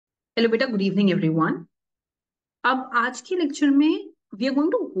Hello बेटा, good evening everyone. अब आज के लेक्चर में we are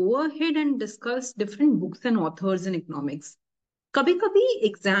going to go ahead and discuss different books and authors in economics. कभी कभी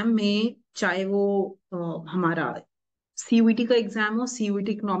एग्जाम में, चाहे वो हमारा सीयूईटी का एग्जाम हो,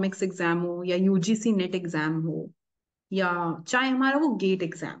 सीयूईटी इकोनॉमिक्स एग्जाम हो, या यूजीसी नेट एग्जाम हो, या चाहे हमारा वो gate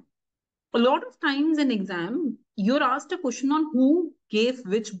exam, a lot of times in exam you're asked a question on who gave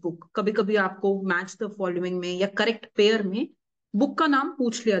which book. कभी कभी आपको मैच द फॉलोइंग में या करेक्ट पेयर में बुक का नाम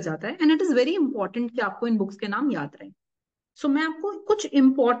पूछ लिया जाता है, and it is very important कि आपको इन बुक्स के नाम याद रहे। सो मैं आपको कुछ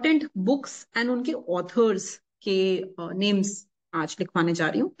इंपॉर्टेंट बुक्स एंड उनके ऑथर्स के नेम्स आज लिखवाने जा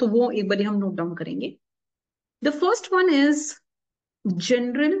रही हूँ, तो वो एक बार हम नोट डाउन करेंगे। The first one is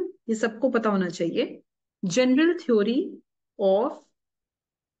general, ये सबको पता होना चाहिए, जनरल थ्योरी ऑफ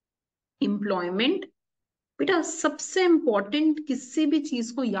एम्प्लॉयमेंट। बेटा सबसे इंपॉर्टेंट किसी भी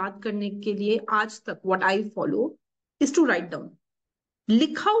चीज को याद करने के लिए आज तक what I follow is to write down.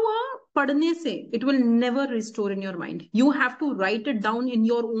 लिखा हुआ पढ़ने से it will never restore in your mind, you have to right it down in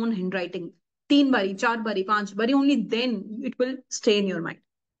your own hand writing, 3 बारी 4 बारी 5 बारी, only then it will stay in your mind.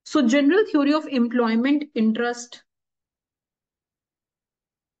 So general theory of employment, interest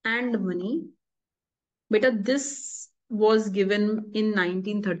and money, बेटा this was given in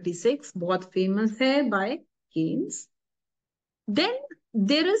 1936, बहुत famous है by Keynes. Then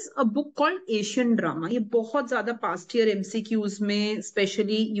there is a book called Asian Drama. ये बहुत ज्यादा past year MCQs में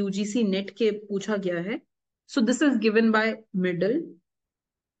specially UGC net के पूछा गया है. So this is given by Middle.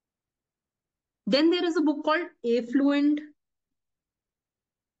 Then there is a book called Affluent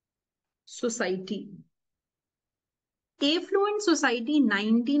Society. Affluent Society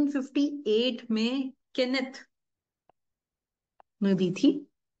 1958 में Kenneth ने दी थी.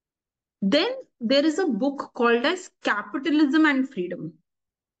 Then there is a book called as Capitalism and Freedom.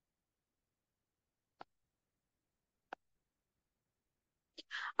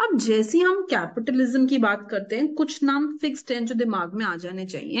 अब जैसे हम कैपिटलिज्म की बात करते हैं, कुछ नाम फिक्स्ड हैं जो दिमाग में आ जाने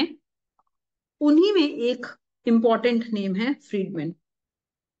चाहिए. उन्हीं में एक इंपॉर्टेंट नेम है फ्रीडमैन,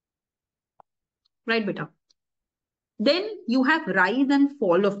 राइट बेटा. Then you have rise and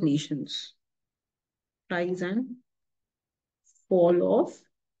fall of Nations. Rise and fall of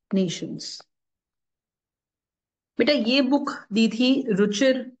Nations, बेटा ये बुक दी थी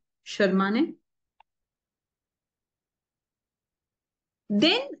रुचिर शर्मा ने.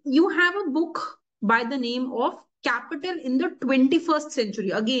 Then you have a book by the name of capital in the 21st century.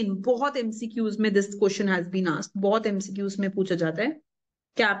 Again बहुत MCQs में this question has been asked, बहुत MCQs में पूछा जाता है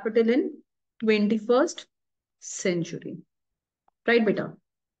capital in 21st century, right beta?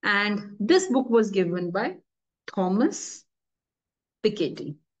 And this book was given by Thomas Piketty.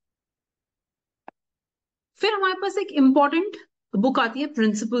 फिर हमारे पास एक इंपॉर्टेंट बुक आती है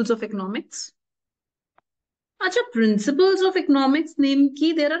प्रिंसिपल्स ऑफ इकोनॉमिक्स. अच्छा, प्रिंसिपल्स ऑफ इकोनॉमिक्स नेम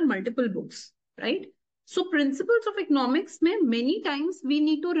की there are multiple books, right? So principles of economics में many times we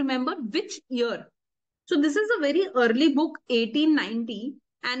need to remember which year. So this is a very early book, 1890,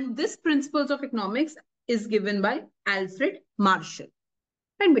 and this Principles of Economics is given by Alfred Marshall.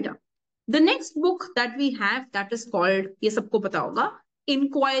 Right, beta? The next book that we have, that is called, ये सबको पता होगा,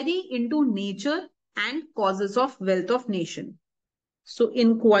 Inquiry into Nature and Causes of Wealth of Nation. So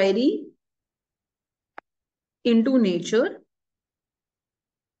Inquiry into Nature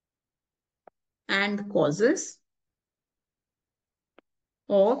and Causes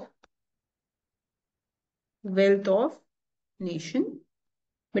of Wealth of Nation.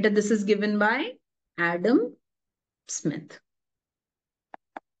 Beta, this is given by Adam Smith.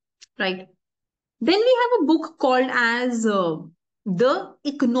 Right. Then we have a book called as The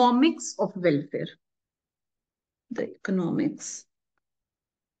Economics of Welfare. The Economics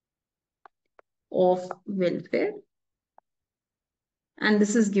of Welfare. And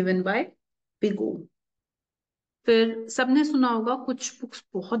this is given by Pigot. फिर सबने सुना होगा, कुछ books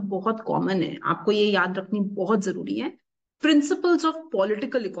बहुत बहुत common है, आपको ये याद रखनी बहुत जरूरी है. Principles of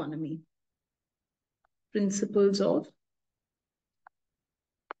political economy. Principles of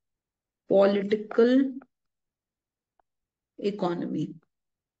political economy.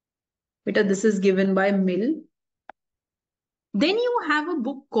 Beta, this is given by Mill. Then you have a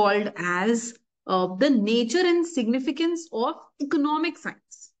book called as The Nature and Significance of Economic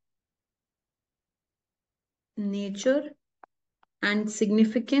Science. Nature and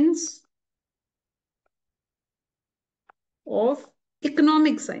Significance of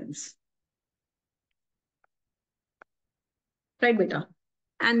Economic Science. Right, beta?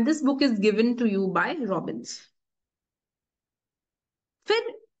 And this book is given to you by Robbins. फिर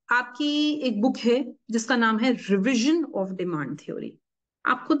आपकी एक book है जिसका नाम है revision of demand theory.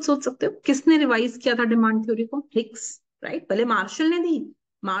 आप खुद सोच सकते हो किसने रिवाइज किया था डिमांड थ्योरी को? Hicks, right? पहले मार्शल ने दी,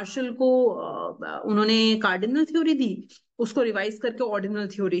 मार्शल को उन्होंने कार्डिनल थ्योरी दी, उसको रिवाइज करके ऑर्डिनल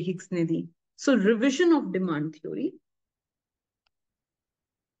थ्योरी हिग्स ने दी. सो revision of demand theory.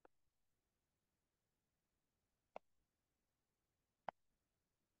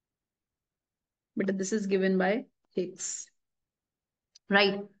 But this is given by Higgs,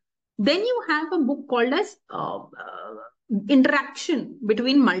 right? Then you have a book called as Interaction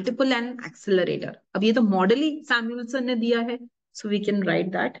Between Multiple and Accelerator. अब ये तो model ही Samuelson ने दिया है, so we can write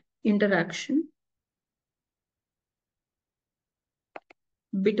that interaction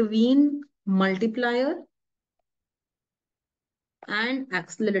between multiplier and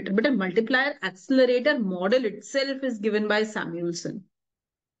accelerator. But a multiplier accelerator model itself is given by Samuelson.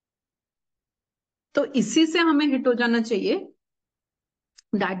 तो इसी से हमें हिट हो जाना चाहिए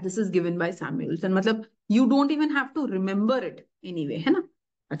that this is given by Samuelson. मतलब you don't even have to remember it anyway, है ना?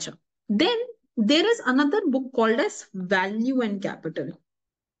 अच्छा. Then there is another book called as Value and Capital.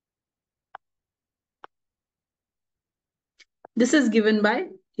 This is given by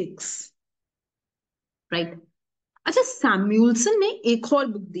Hicks, right? अच्छा, सैम्यूल्सन ने एक और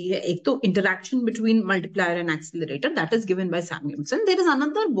बुक दी है, एक तो interaction between multiplier and accelerator, that is given by सैम्यूल्सन. There is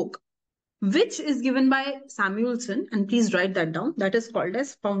another book which is given by Samuelson, and please write that down, that is called as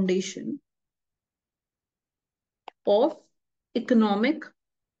Foundation of Economic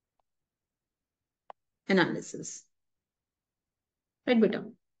Analysis, right beta?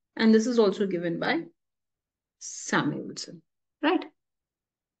 And this is also given by Samuelson, right?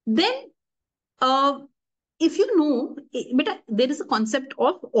 Then if you know beta, there is a concept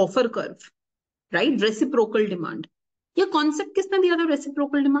of offer curve, right? Reciprocal demand. ये concept किसने दिया था,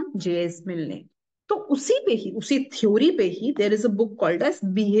 reciprocal demand? JS मिल ने. तो उसी पे ही, उसी theory पे ही there is a book called as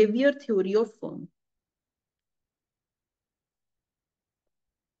behaviour theory of firm.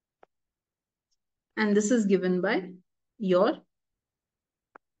 And this is given by your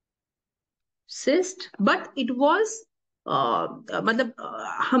cyst, but it was मतलब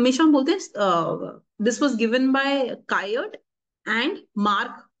हमेशा हम बोलते हैं दिस वाज गिवन बाय कायट एंड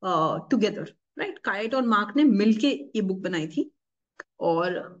मार्क टुगेदर, राइट? कायट और मार्क ने मिलके ये बुक बनाई थी,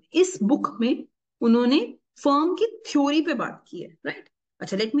 और इस बुक में उन्होंने फर्म की थ्योरी पे बात की है, राइट?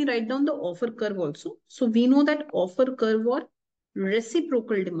 अच्छा, let me write down the offer curve also. So we know that offer curve और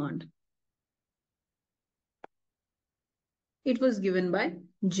reciprocal demand, it was given by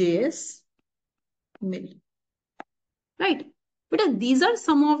J.S. Mill, right? But these are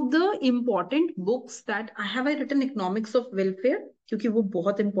some of the important books that I have written. Economics of Welfare, क्योंकि वो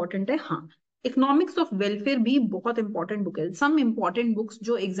बहुत important है. हाँ, economics of welfare भी बहुत important book है. Some important books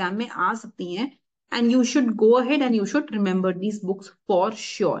जो exam में आ सकती हैं, and you should go ahead and you should remember these books for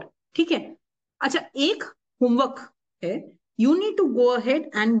sure. ठीक है? अच्छा, एक होमवर्क है. You need to go ahead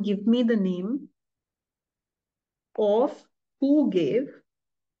and give me the name of who gave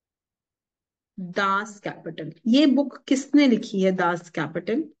Das Kapital. ये बुक किसने लिखी है, Das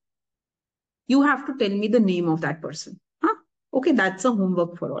Kapital? You have to tell me the name of that person. हाँ, okay, that's a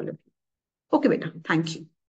homework for all of you. Okay बेटा, thank you.